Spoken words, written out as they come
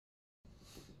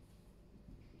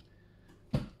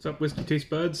What's up, Whiskey Taste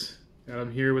Buds?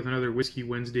 I'm here with another Whiskey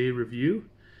Wednesday review.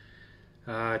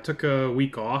 I took a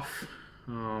week off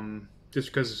just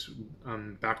because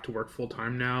I'm back to work full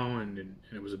time now, and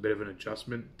it was a bit of an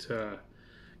adjustment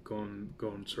going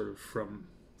sort of from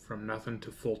nothing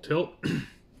to full tilt.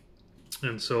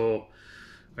 And so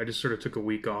I just sort of took a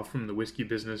week off from the whiskey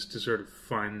business to sort of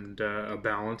find a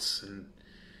balance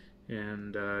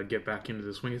and get back into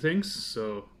the swing of things.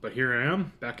 So, but here I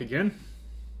am, back again.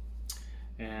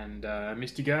 And I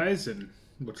missed you guys, and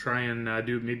we'll try and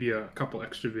do maybe a couple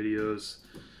extra videos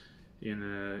in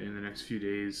the next few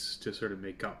days to sort of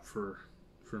make up for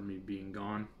me being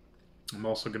gone. I'm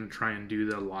also going to try and do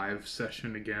the live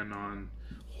session again on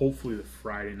hopefully the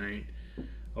Friday night,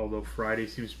 although Friday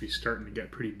seems to be starting to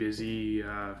get pretty busy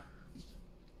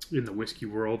in the whiskey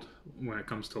world when it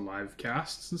comes to live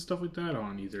casts and stuff like that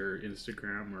on either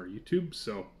Instagram or YouTube.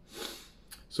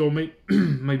 So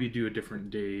maybe do a different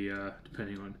day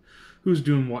depending on who's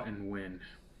doing what and when.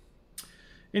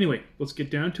 Anyway, let's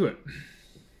get down to it.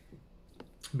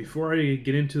 Before I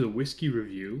get into the whiskey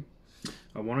review,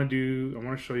 I want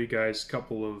to show you guys a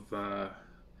couple of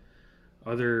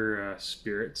other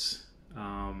spirits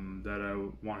that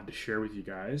I wanted to share with you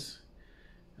guys,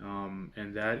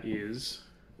 and that is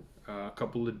a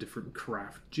couple of different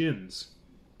craft gins.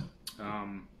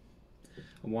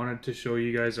 I wanted to show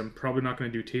you guys. I'm probably not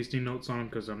going to do tasting notes on them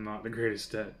because I'm not the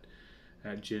greatest at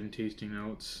gin tasting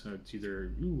notes. It's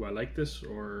either, ooh, I like this,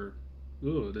 or,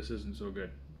 ooh, this isn't so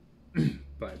good.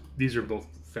 But these are both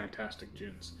fantastic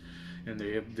gins, and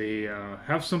they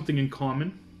have something in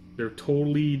common. They're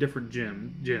totally different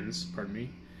gins, pardon me,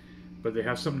 but they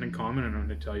have something in common, and I'm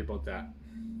going to tell you about that.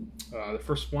 The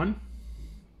first one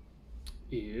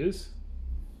is,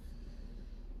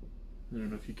 I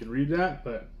don't know if you can read that,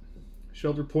 but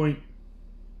Shelter Point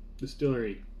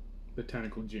Distillery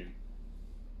Botanical Gin.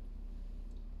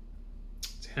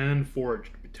 It's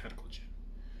hand-forged botanical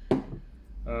gin.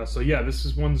 So yeah, this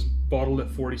is one's bottled at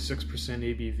 46%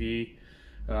 ABV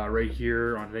right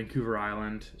here on Vancouver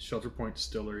Island, Shelter Point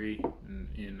Distillery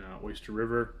in Oyster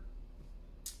River.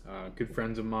 Good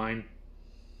friends of mine,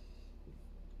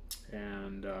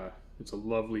 and it's a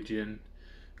lovely gin.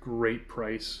 Great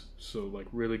price, so like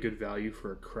really good value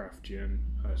for a craft gin,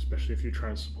 especially if you're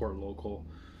trying to support local.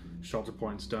 Shelter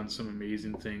Point's done some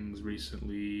amazing things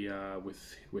recently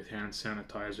with hand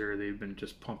sanitizer. They've been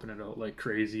just pumping it out like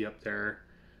crazy up there,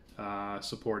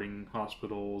 supporting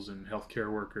hospitals and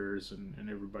healthcare workers and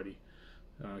everybody,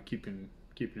 keeping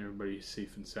everybody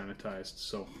safe and sanitized.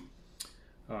 So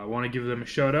I want to give them a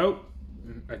shout out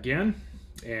again,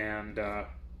 and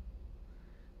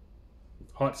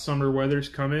hot summer weather's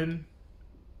come in.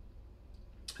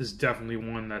 This is definitely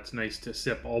one that's nice to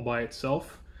sip all by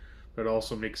itself, but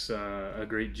also makes a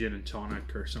great gin and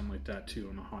tonic or something like that too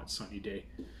on a hot sunny day.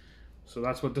 So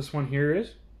that's what this one here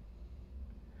is.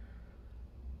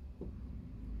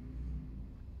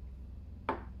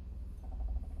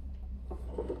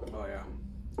 Oh yeah,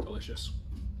 delicious.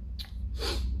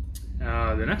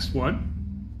 The next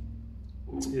one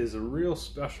is a real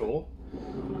special,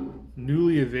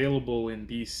 newly available in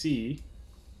BC,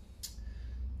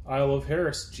 Isle of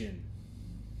Harris gin.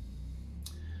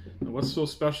 Now, what's so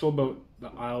special about the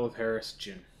Isle of Harris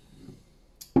gin?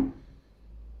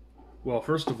 Well,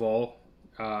 first of all,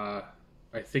 I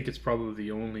think it's probably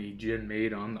the only gin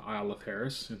made on the Isle of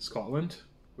Harris in Scotland,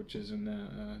 which is in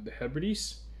the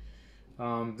Hebrides.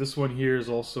 This one here is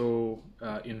also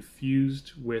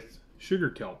infused with sugar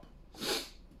kelp,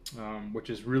 which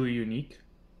is really unique.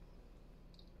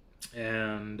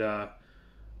 And up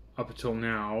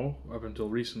until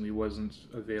recently, wasn't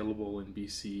available in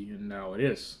BC, and now it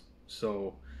is.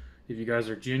 So if you guys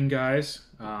are gin guys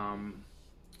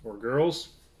or girls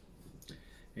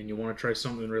and you want to try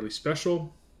something really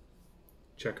special,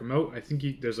 check them out. I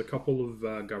think there's a couple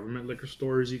of government liquor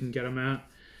stores you can get them at,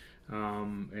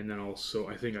 and then also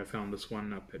I think I found this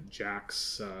one up at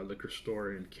Jack's liquor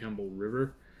store in Campbell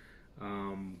River.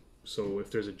 So if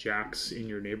there's a Jack's in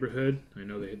your neighborhood, I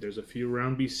know there's a few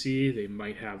around BC, they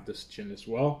might have this gin as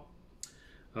well.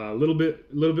 A little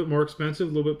bit more expensive,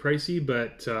 a little bit pricey,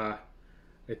 but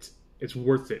it's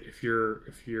worth it if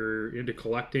you're into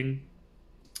collecting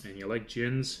and you like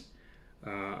gins.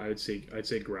 I'd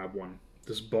say grab one.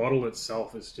 This bottle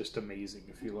itself is just amazing.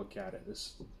 If you look at it,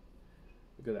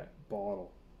 look at that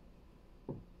bottle.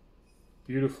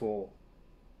 Beautiful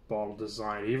bottle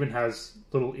design. It even has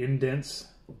little indents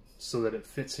so that it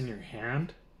fits in your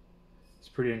hand. It's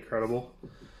pretty incredible.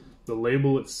 The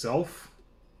label itself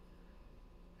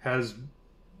has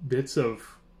bits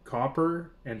of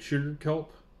copper and sugar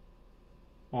kelp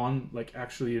on, like,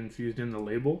 actually infused in the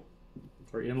label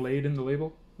or inlaid in the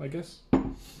label. I guess.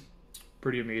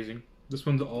 Pretty amazing. This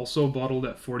one's also bottled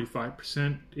at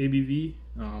 45% ABV.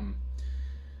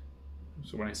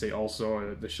 So when I say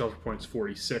also, the shelter point's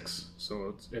 46,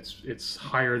 so it's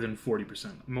higher than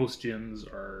 40%. Most gins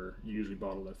are usually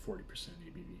bottled at 40%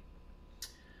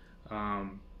 ABV.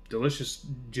 Delicious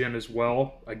gin as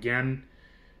well. Again,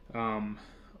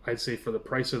 I'd say for the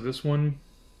price of this one,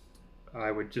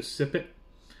 I would just sip it.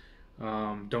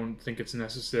 Don't think it's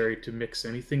necessary to mix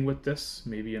anything with this.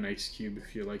 Maybe an ice cube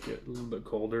if you like it a little bit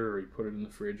colder, or you put it in the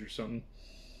fridge or something.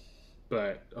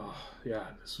 But, oh, yeah,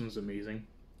 this one's amazing.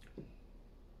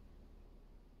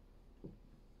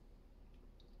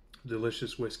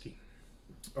 Delicious whiskey.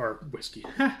 Or whiskey.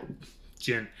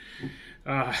 Gin.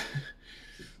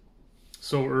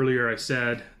 So earlier I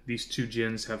said these two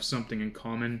gins have something in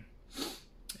common.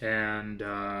 And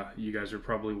you guys are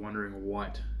probably wondering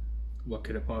what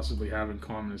could it possibly have in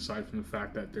common aside from the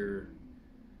fact that they're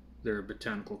a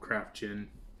botanical craft gin.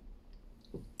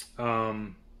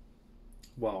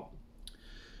 Well,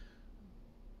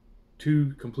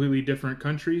 two completely different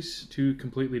countries, two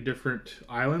completely different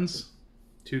islands,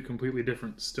 two completely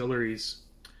different distilleries,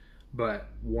 but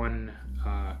one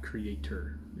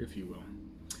creator, if you will.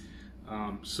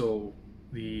 So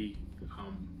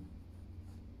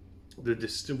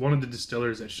one of the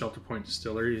distillers at Shelter Point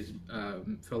Distillery is a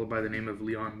fellow by the name of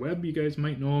Leon Webb. You guys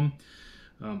might know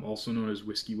him, also known as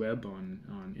Whiskey Webb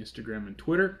on Instagram and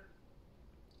Twitter.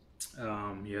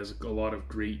 He has a lot of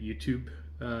great YouTube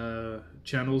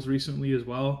channels recently as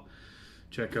well.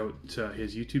 Check out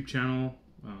his YouTube channel.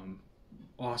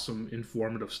 Awesome,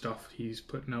 informative stuff he's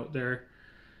putting out there,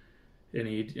 and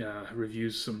he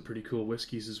reviews some pretty cool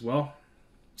whiskeys as well.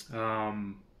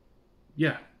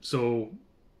 Yeah, so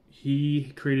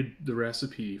he created the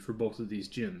recipe for both of these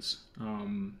gins.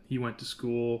 He went to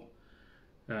school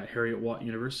at Heriot-Watt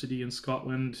University in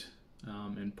Scotland,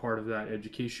 and part of that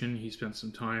education he spent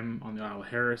some time on the Isle of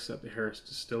Harris at the Harris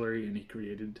Distillery, and he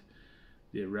created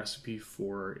the recipe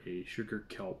for a sugar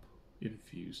kelp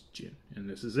infused gin, and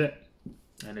this is it.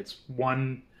 And it's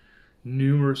won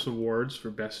numerous awards for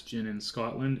best gin in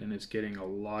Scotland, and it's getting a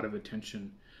lot of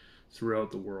attention throughout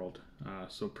the world.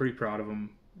 So pretty proud of him,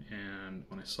 and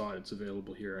when I saw it's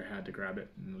available here, I had to grab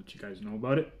it and let you guys know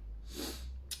about it.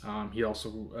 He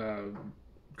also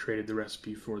created the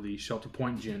recipe for the Shelter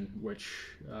Point gin, which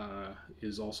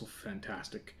is also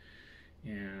fantastic,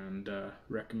 and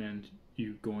recommend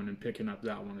you going and picking up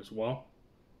that one as well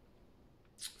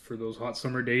for those hot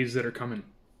summer days that are coming.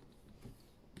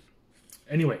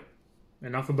 Anyway,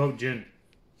 enough about gin.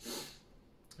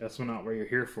 That's not what you're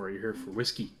here for. You're here for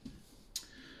whiskey.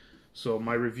 So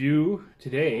my review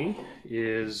today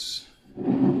is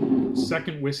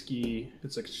second whiskey.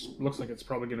 Looks like it's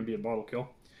probably going to be a bottle kill.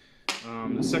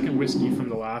 The second whiskey from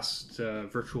the last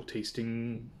virtual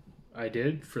tasting I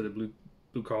did for the Blue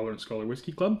Collar and Scholar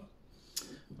Whiskey Club.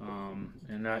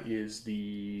 And that is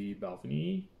the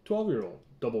Balvenie 12-year-old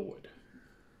Doublewood.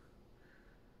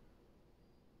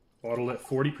 Bottled at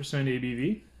 40%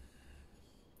 ABV.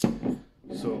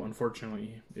 So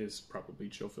unfortunately is probably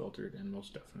chill filtered and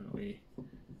most definitely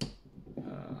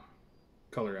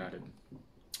color added.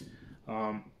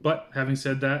 But having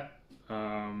said that,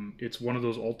 it's one of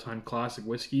those all-time classic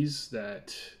whiskeys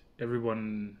that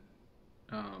everyone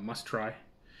must try,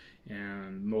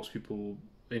 and most people,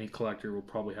 any collector, will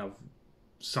probably have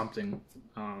something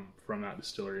from that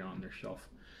distillery on their shelf.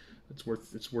 It's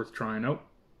worth trying out.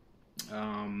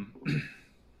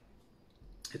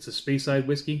 It's a Speyside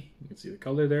whiskey. You can see the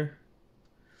color there.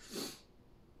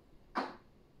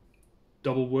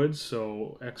 Doublewood,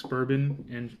 so ex-bourbon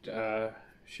and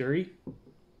sherry.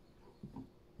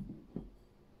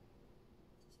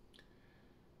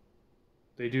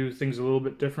 They do things a little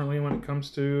bit differently when it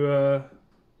comes to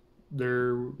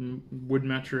their wood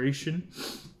maturation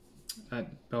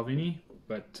at Balvenie,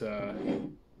 but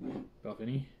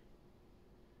Balvenie.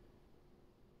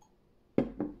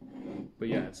 But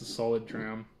yeah, it's a solid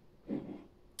dram,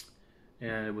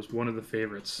 and it was one of the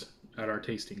favorites at our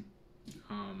tasting.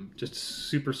 Just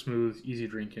super smooth, easy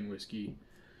drinking whiskey.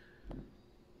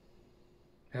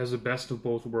 Has the best of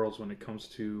both worlds when it comes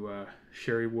to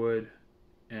sherry wood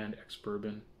and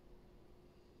ex-bourbon.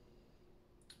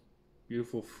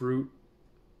 Beautiful fruit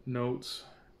notes,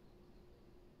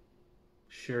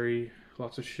 sherry,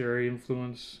 lots of sherry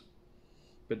influence,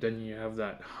 but then you have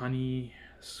that honey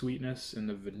sweetness and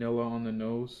the vanilla on the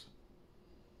nose.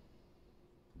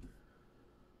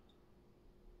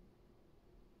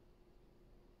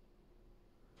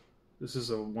 This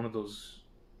is one of those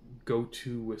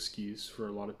go-to whiskeys for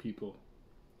a lot of people.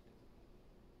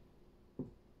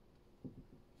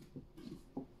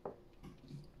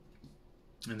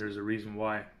 and there's a reason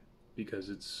why, because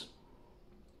it's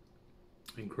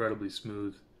incredibly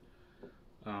smooth.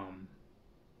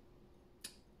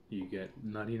 You get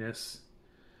nuttiness,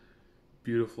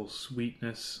 beautiful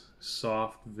sweetness,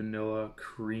 soft vanilla,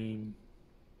 cream,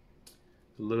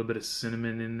 a little bit of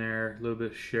cinnamon in there, a little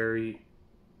bit of sherry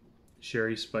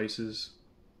spices.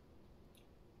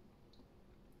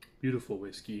 Beautiful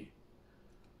whiskey.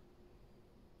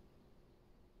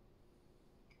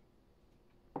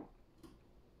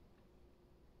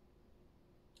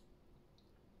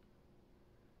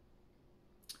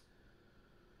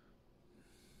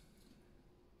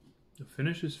 The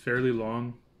finish is fairly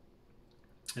long,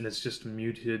 and it's just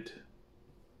muted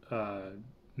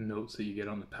notes that you get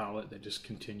on the palate that just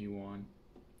continue on,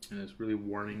 and it's really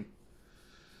warming.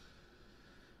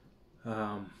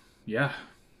 Yeah,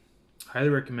 highly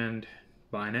recommend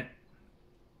buying it.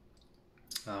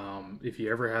 If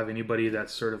you ever have anybody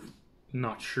that's sort of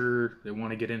not sure, they want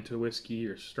to get into whiskey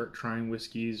or start trying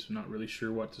whiskeys, not really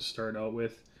sure what to start out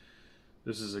with,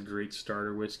 this is a great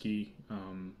starter whiskey.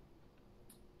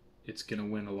 It's going to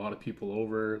win a lot of people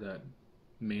over that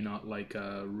may not like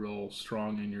a real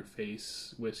strong in your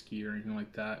face whiskey or anything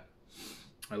like that.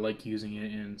 I like using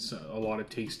it in a lot of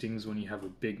tastings when you have a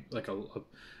big, like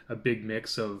a big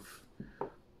mix of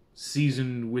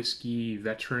seasoned whiskey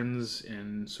veterans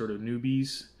and sort of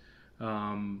newbies,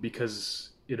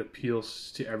 because it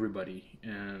appeals to everybody,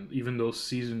 and even those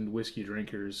seasoned whiskey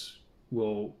drinkers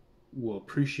will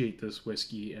appreciate this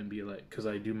whiskey and be like, because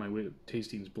I do my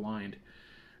tastings blind,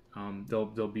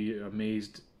 they'll be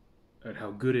amazed at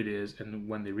how good it is, and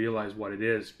when they realize what it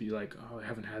is, be like, oh, I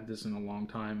haven't had this in a long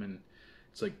time, and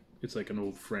it's like an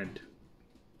old friend.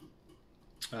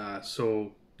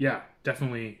 So yeah,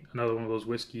 definitely another one of those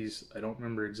whiskeys. I don't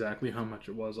remember exactly how much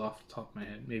it was off the top of my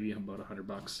head. Maybe about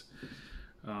 $100,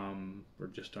 or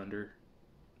just under.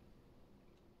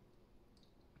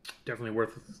 Definitely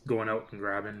worth going out and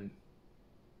grabbing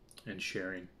and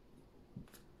sharing.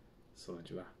 So,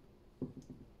 tu vois.